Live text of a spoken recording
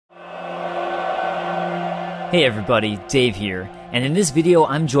Hey everybody, Dave here, and in this video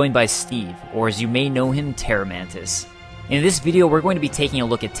I'm joined by Steve, or as you may know him, TerraMantis. In this video we're going to be taking a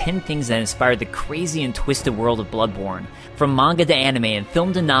look at 10 things that inspired the crazy and twisted world of Bloodborne. From manga to anime and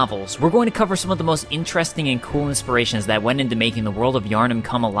film to novels, we're going to cover some of the most interesting and cool inspirations that went into making the world of Yharnam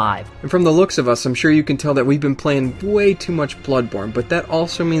come alive. And from the looks of us, I'm sure you can tell that we've been playing way too much Bloodborne, but that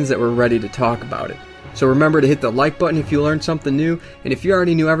also means that we're ready to talk about it. So remember to hit the like button if you learned something new, and if you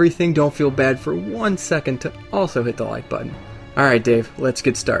already knew everything, don't feel bad for 1 second to also hit the like button. Alright Dave, let's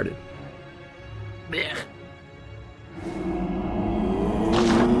get started. Blech.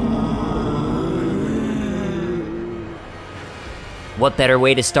 What better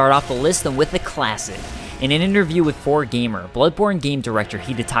way to start off the list than with a classic? In an interview with 4Gamer, Bloodborne game director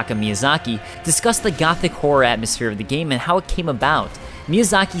Hidetaka Miyazaki discussed the gothic horror atmosphere of the game and how it came about.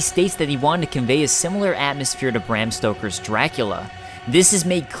 Miyazaki states that he wanted to convey a similar atmosphere to Bram Stoker's Dracula. This is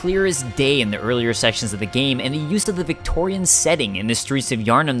made clear as day in the earlier sections of the game, and the use of the Victorian setting in the streets of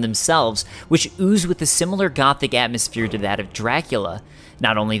Yharnam themselves, which ooze with a similar gothic atmosphere to that of Dracula.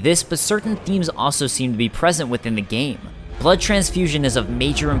 Not only this, but certain themes also seem to be present within the game. Blood transfusion is of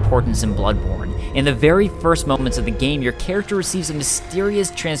major importance in Bloodborne. In the very first moments of the game, your character receives a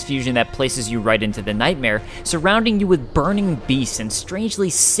mysterious transfusion that places you right into the nightmare, surrounding you with burning beasts and strangely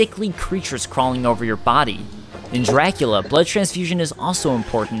sickly creatures crawling over your body. In Dracula, blood transfusion is also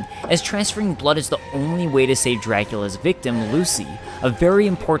important, as transferring blood is the only way to save Dracula's victim, Lucy, a very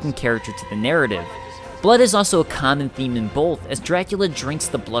important character to the narrative. Blood is also a common theme in both, as Dracula drinks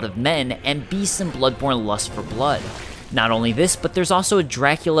the blood of men, and beasts in Bloodborne lust for blood. Not only this, but there's also a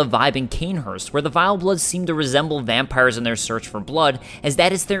Dracula vibe in Cainhurst, where the vile bloods seem to resemble vampires in their search for blood, as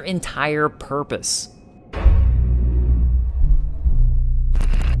that is their entire purpose.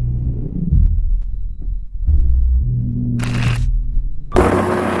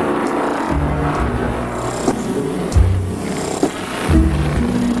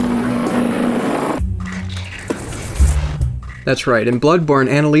 That's right, in Bloodborne,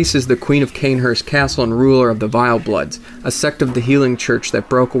 Annalise is the queen of Cainhurst Castle and ruler of the Vile Bloods, a sect of the healing church that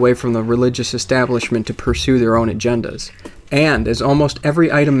broke away from the religious establishment to pursue their own agendas. And, as almost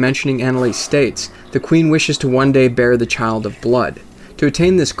every item mentioning Annalise states, the queen wishes to one day bear the child of blood. To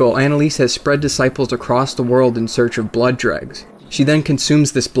attain this goal, Annalise has spread disciples across the world in search of blood dregs. She then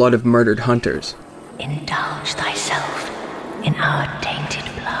consumes this blood of murdered hunters. Indulge thyself in our tainted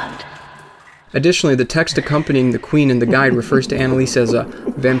blood. Additionally, the text accompanying the queen in the guide refers to Annalise as a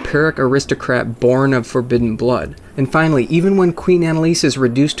vampiric aristocrat born of forbidden blood. And finally, even when Queen Annalise is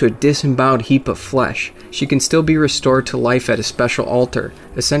reduced to a disemboweled heap of flesh, she can still be restored to life at a special altar,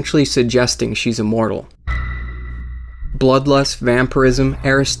 essentially suggesting she's immortal. Bloodlust, vampirism,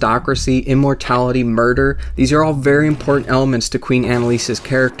 aristocracy, immortality, murder, these are all very important elements to Queen Annalise's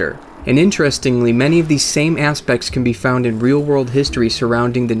character. And interestingly, many of these same aspects can be found in real-world history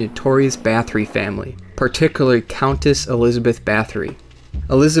surrounding the notorious Bathory family, particularly Countess Elizabeth Bathory.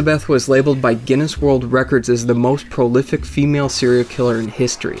 Elizabeth was labeled by Guinness World Records as the most prolific female serial killer in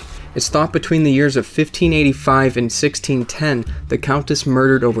history. It's thought between the years of 1585 and 1610, the Countess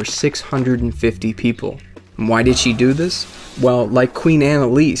murdered over 650 people. And why did she do this? Well, like Queen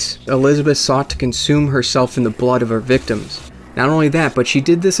Annalise, Elizabeth sought to consume herself in the blood of her victims. Not only that, but she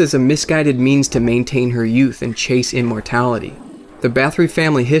did this as a misguided means to maintain her youth and chase immortality. The Bathory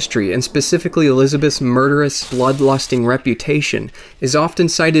family history, and specifically Elizabeth's murderous, bloodlusting reputation, is often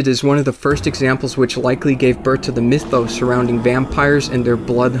cited as one of the first examples which likely gave birth to the mythos surrounding vampires and their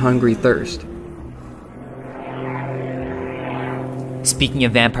blood-hungry thirst. Speaking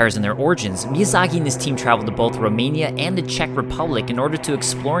of vampires and their origins, Miyazaki and his team traveled to both Romania and the Czech Republic in order to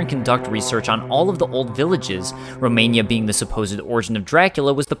explore and conduct research on all of the old villages. Romania, being the supposed origin of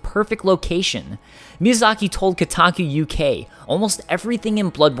Dracula, was the perfect location. Miyazaki told Kotaku UK, almost everything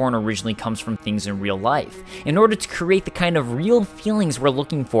in Bloodborne originally comes from things in real life. In order to create the kind of real feelings we're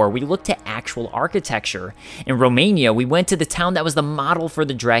looking for, we looked to actual architecture. In Romania, we went to the town that was the model for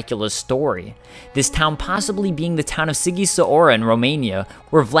the Dracula story. This town possibly being the town of Sighisoara in Romania,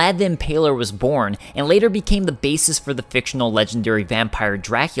 where Vlad the Impaler was born, and later became the basis for the fictional legendary vampire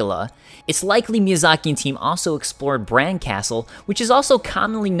Dracula. It's likely Miyazaki and team also explored Bran Castle, which is also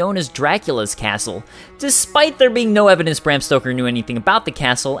commonly known as Dracula's Castle, despite there being no evidence Bram Stoker knew anything about the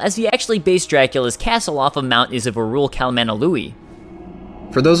castle, as he actually based Dracula's castle off of Mount Isivurul Kalmanalui.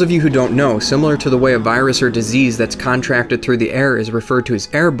 For those of you who don't know, similar to the way a virus or disease that's contracted through the air is referred to as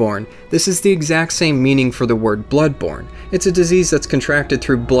airborne, this is the exact same meaning for the word bloodborne. It's a disease that's contracted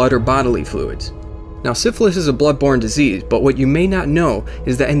through blood or bodily fluids. Now, syphilis is a bloodborne disease, but what you may not know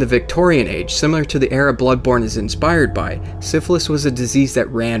is that in the Victorian age, similar to the era Bloodborne is inspired by, syphilis was a disease that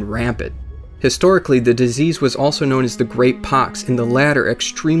ran rampant. Historically, the disease was also known as the Great Pox, and the latter,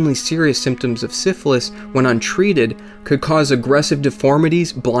 extremely serious symptoms of syphilis, when untreated, could cause aggressive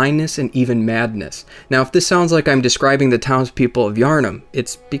deformities, blindness, and even madness. Now, if this sounds like I'm describing the townspeople of Yarnum,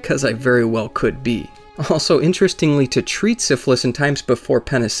 it's because I very well could be. Also, interestingly, to treat syphilis in times before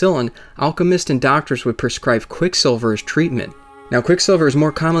penicillin, alchemists and doctors would prescribe quicksilver as treatment. Now, quicksilver is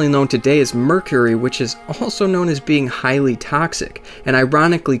more commonly known today as mercury, which is also known as being highly toxic. And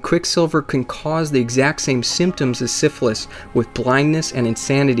ironically, quicksilver can cause the exact same symptoms as syphilis, with blindness and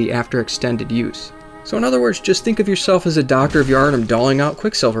insanity after extended use. So in other words, just think of yourself as a doctor of Yarnum doling out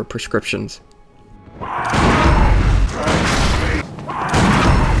quicksilver prescriptions.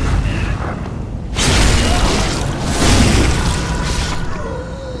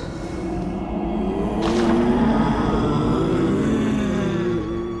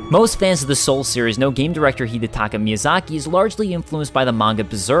 Most fans of the Souls series know game director Hidetaka Miyazaki is largely influenced by the manga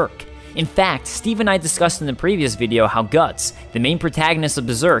Berserk. In fact, Steve and I discussed in the previous video how Guts, the main protagonist of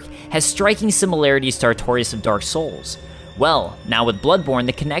Berserk, has striking similarities to Artorias of Dark Souls. Well, now with Bloodborne,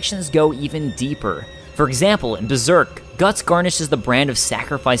 the connections go even deeper. For example, in Berserk, Guts garnishes the brand of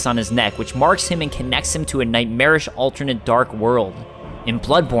sacrifice on his neck, which marks him and connects him to a nightmarish alternate dark world. In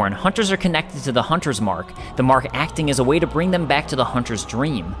Bloodborne, hunters are connected to the Hunter's Mark, the mark acting as a way to bring them back to the Hunter's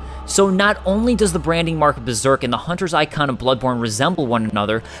dream. So not only does the branding mark of Berserk and the Hunter's icon of Bloodborne resemble one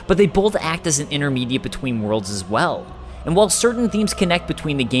another, but they both act as an intermediate between worlds as well. And while certain themes connect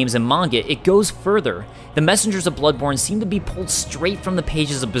between the games and manga, it goes further. The messengers of Bloodborne seem to be pulled straight from the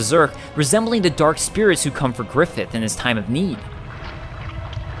pages of Berserk, resembling the dark spirits who come for Griffith in his time of need.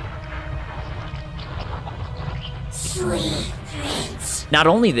 Sweet. Not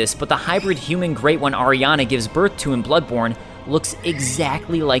only this, but the hybrid human Great One Ariana gives birth to in Bloodborne looks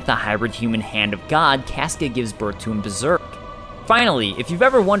exactly like the hybrid human Hand of God Casca gives birth to in Berserk. Finally, if you've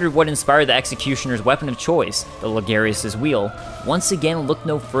ever wondered what inspired the Executioner's weapon of choice, the Logarius' Wheel, once again look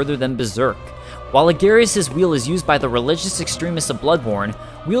no further than Berserk. While Logarius' Wheel is used by the religious extremists of Bloodborne,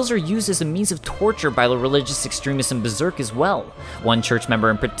 wheels are used as a means of torture by the religious extremists in Berserk as well. One church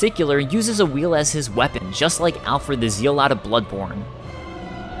member in particular uses a wheel as his weapon, just like Alfred the Zealot of Bloodborne.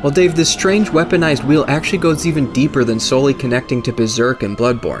 Well, Dave, this strange weaponized wheel actually goes even deeper than solely connecting to Berserk and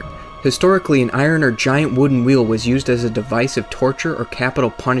Bloodborne. Historically, an iron or giant wooden wheel was used as a device of torture or capital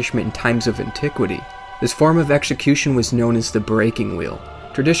punishment in times of antiquity. This form of execution was known as the breaking wheel.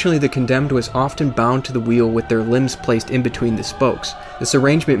 Traditionally, the condemned was often bound to the wheel with their limbs placed in between the spokes. This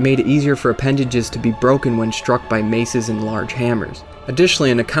arrangement made it easier for appendages to be broken when struck by maces and large hammers.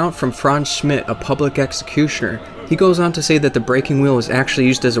 Additionally, an account from Franz Schmidt, a public executioner, he goes on to say that the breaking wheel was actually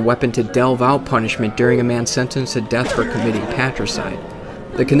used as a weapon to delve out punishment during a man sentenced to death for committing patricide.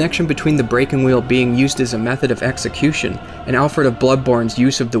 The connection between the breaking wheel being used as a method of execution and Alfred of Bloodborne's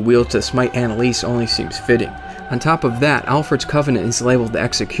use of the wheel to smite Annalise only seems fitting. On top of that, Alfred's covenant is labeled the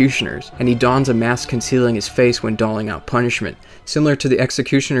Executioners, and he dons a mask concealing his face when doling out punishment, similar to the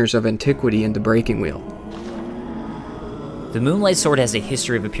Executioners of antiquity in the breaking wheel. The Moonlight Sword has a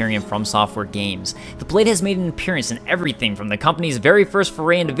history of appearing in From Software games. The blade has made an appearance in everything from the company's very first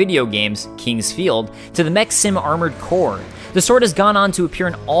foray into video games, King's Field, to the mech sim Armored Core. The sword has gone on to appear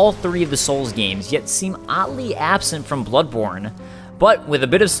in all 3 of the Souls games, yet seem oddly absent from Bloodborne. But with a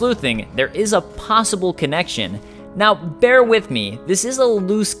bit of sleuthing, there is a possible connection. Now, bear with me, this is a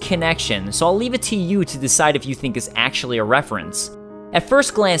loose connection, so I'll leave it to you to decide if you think it's actually a reference. At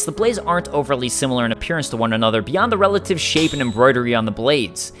first glance, the blades aren't overly similar in appearance to one another beyond the relative shape and embroidery on the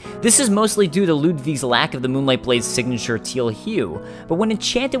blades. This is mostly due to Ludwig's lack of the Moonlight Blade's signature teal hue, but when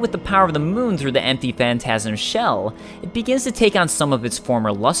enchanted with the power of the moon through the empty phantasm shell, it begins to take on some of its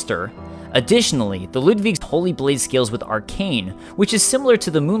former luster. Additionally, the Ludwig's Holy Blade scales with Arcane, which is similar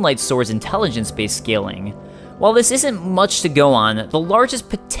to the Moonlight Sword's intelligence-based scaling. While this isn't much to go on, the largest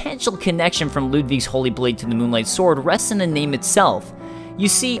potential connection from Ludwig's Holy Blade to the Moonlight Sword rests in the name itself. You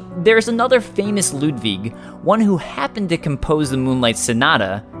see, there's another famous Ludwig, one who happened to compose the Moonlight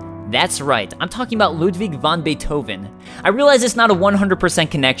Sonata. That's right, I'm talking about Ludwig van Beethoven. I realize it's not a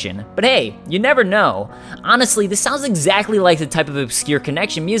 100% connection, but hey, you never know. Honestly, this sounds exactly like the type of obscure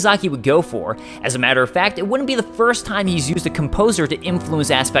connection Miyazaki would go for. As a matter of fact, it wouldn't be the first time he's used a composer to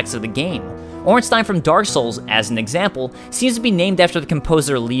influence aspects of the game. Ornstein from Dark Souls, as an example, seems to be named after the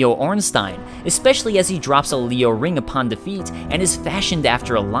composer Leo Ornstein, especially as he drops a Leo ring upon defeat and is fashioned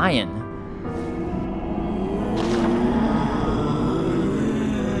after a lion.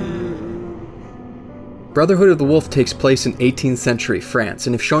 Brotherhood of the Wolf takes place in 18th century France,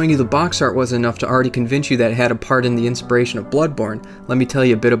 and if showing you the box art wasn't enough to already convince you that it had a part in the inspiration of Bloodborne, let me tell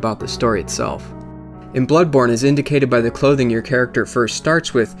you a bit about the story itself. In Bloodborne, as indicated by the clothing your character first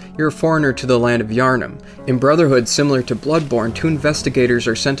starts with, you're a foreigner to the land of Yharnam. In Brotherhood, similar to Bloodborne, 2 investigators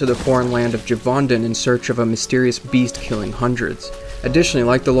are sent to the foreign land of Javondan in search of a mysterious beast killing hundreds. Additionally,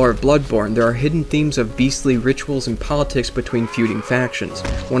 like the lore of Bloodborne, there are hidden themes of beastly rituals and politics between feuding factions,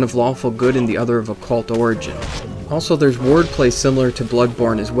 one of lawful good and the other of occult origin. Also, there's wordplay similar to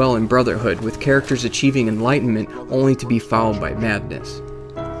Bloodborne as well in Brotherhood, with characters achieving enlightenment only to be followed by madness.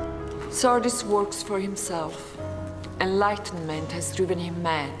 Sardis works for himself. Enlightenment has driven him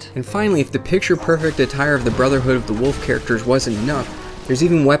mad. And finally, if the picture-perfect attire of the Brotherhood of the Wolf characters wasn't enough, there's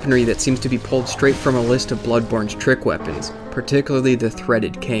even weaponry that seems to be pulled straight from a list of Bloodborne's trick weapons, particularly the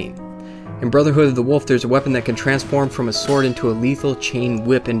threaded cane. In Brotherhood of the Wolf, there's a weapon that can transform from a sword into a lethal chain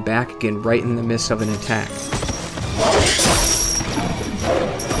whip and back again right in the midst of an attack.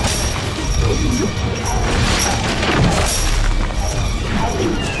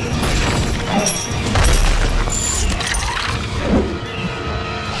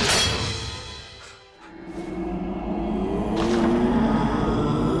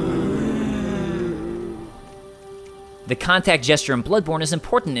 The contact gesture in Bloodborne is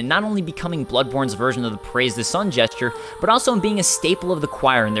important in not only becoming Bloodborne's version of the Praise the Sun gesture, but also in being a staple of the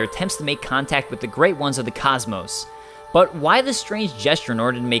choir in their attempts to make contact with the Great Ones of the cosmos. But why this strange gesture in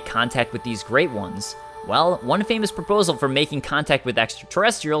order to make contact with these Great Ones? Well, one famous proposal for making contact with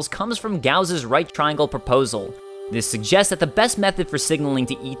extraterrestrials comes from Gauss's right triangle proposal. This suggests that the best method for signaling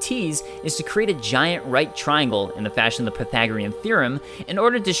to ETs is to create a giant right triangle in the fashion of the Pythagorean theorem in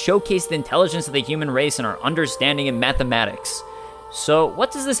order to showcase the intelligence of the human race and our understanding in mathematics. So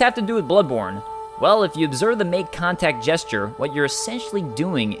what does this have to do with Bloodborne? Well, if you observe the make contact gesture, what you're essentially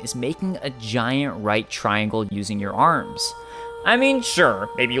doing is making a giant right triangle using your arms. I mean, sure,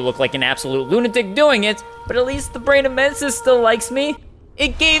 maybe you look like an absolute lunatic doing it, but at least the brain of Mensis still likes me.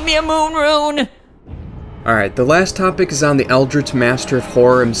 It gave me a moon rune! Alright, the last topic is on the Eldritch Master of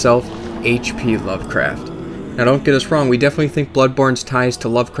Horror himself, H.P. Lovecraft. Now don't get us wrong, we definitely think Bloodborne's ties to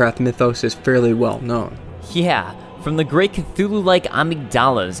Lovecraft mythos is fairly well known. Yeah, from the great Cthulhu-like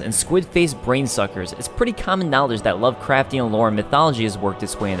amygdalas and squid-faced brainsuckers, it's pretty common knowledge that Lovecraftian lore and mythology has worked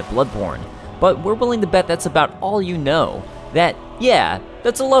its way into Bloodborne. But we're willing to bet that's about all you know. That, yeah,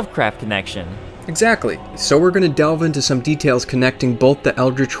 that's a Lovecraft connection. Exactly. So we're going to delve into some details connecting both the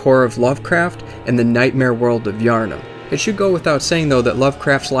Eldritch horror of Lovecraft and the nightmare world of Yharnam. It should go without saying though that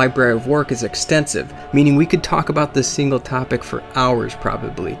Lovecraft's library of work is extensive, meaning we could talk about this single topic for hours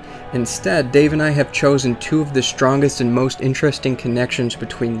probably. Instead, Dave and I have chosen 2 of the strongest and most interesting connections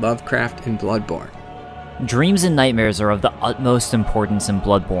between Lovecraft and Bloodborne. Dreams and nightmares are of the utmost importance in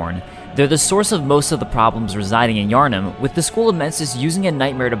Bloodborne. They're the source of most of the problems residing in Yharnam, with the School of Mensis using a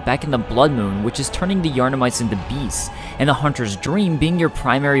nightmare to beckon the Blood Moon, which is turning the Yharnamites into beasts, and the Hunter's Dream being your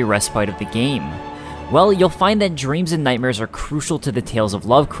primary respite of the game. Well, you'll find that dreams and nightmares are crucial to the tales of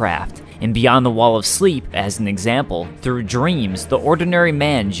Lovecraft. And Beyond the Wall of Sleep, as an example, through dreams, the ordinary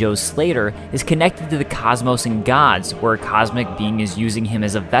man, Joe Slater, is connected to the cosmos and gods, where a cosmic being is using him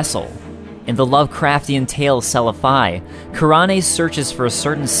as a vessel. In the Lovecraftian tale Seliphi, Kuranes searches for a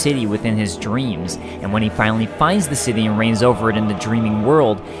certain city within his dreams, and when he finally finds the city and reigns over it in the dreaming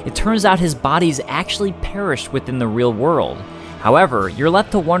world, it turns out his body's actually perished within the real world. However, you're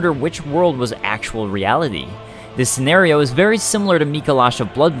left to wonder which world was actual reality. This scenario is very similar to Mikolash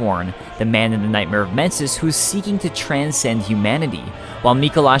of Bloodborne, the man in the Nightmare of Mensis who's seeking to transcend humanity. While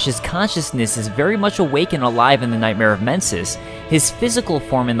Mikolash's consciousness is very much awake and alive in the Nightmare of Mensis, his physical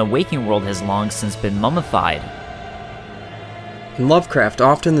form in the waking world has long since been mummified. In Lovecraft,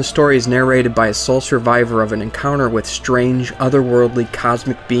 often the story is narrated by a sole survivor of an encounter with strange, otherworldly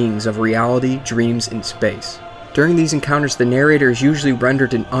cosmic beings of reality, dreams, and space. During these encounters, the narrator is usually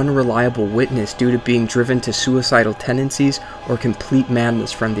rendered an unreliable witness due to being driven to suicidal tendencies or complete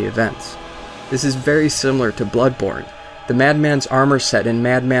madness from the events. This is very similar to Bloodborne. The madman's armor set and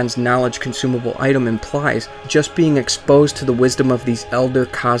madman's knowledge consumable item implies just being exposed to the wisdom of these elder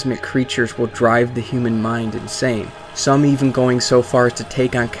cosmic creatures will drive the human mind insane, some even going so far as to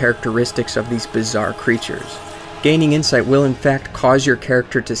take on characteristics of these bizarre creatures. Gaining insight will in fact cause your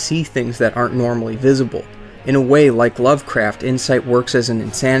character to see things that aren't normally visible. In a way, like Lovecraft, insight works as an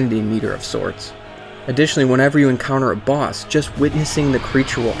insanity meter of sorts. Additionally, whenever you encounter a boss, just witnessing the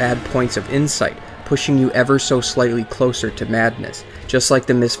creature will add points of insight, pushing you ever so slightly closer to madness, just like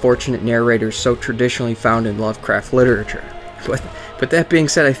the misfortunate narrators so traditionally found in Lovecraft literature. But that being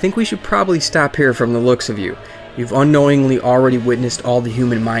said, I think we should probably stop here from the looks of you. You've unknowingly already witnessed all the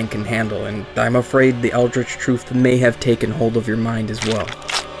human mind can handle, and I'm afraid the Eldritch truth may have taken hold of your mind as well.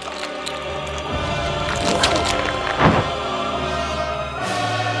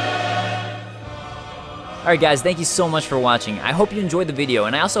 Alright guys, thank you so much for watching. I hope you enjoyed the video,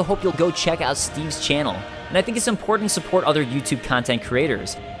 and I also hope you'll go check out Steve's channel. And I think it's important to support other YouTube content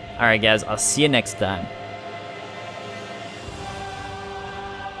creators. Alright guys, I'll see you next time.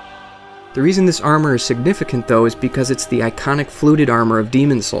 The reason this armor is significant though is because it's the iconic fluted armor of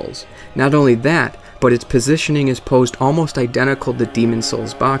Demon Souls. Not only that, but its positioning is posed almost identical to Demon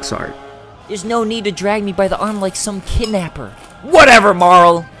Souls box art. There's no need to drag me by the arm like some kidnapper. Whatever,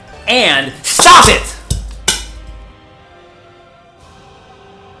 Marl! And stop it!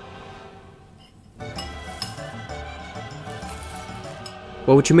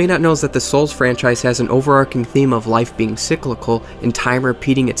 Well, what you may not know is that the Souls franchise has an overarching theme of life being cyclical and time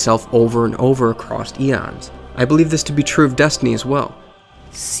repeating itself over and over across eons. I believe this to be true of Destiny as well.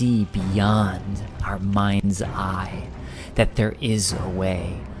 See beyond our mind's eye that there is a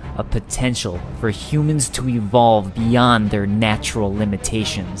way, a potential for humans to evolve beyond their natural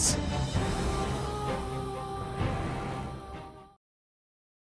limitations.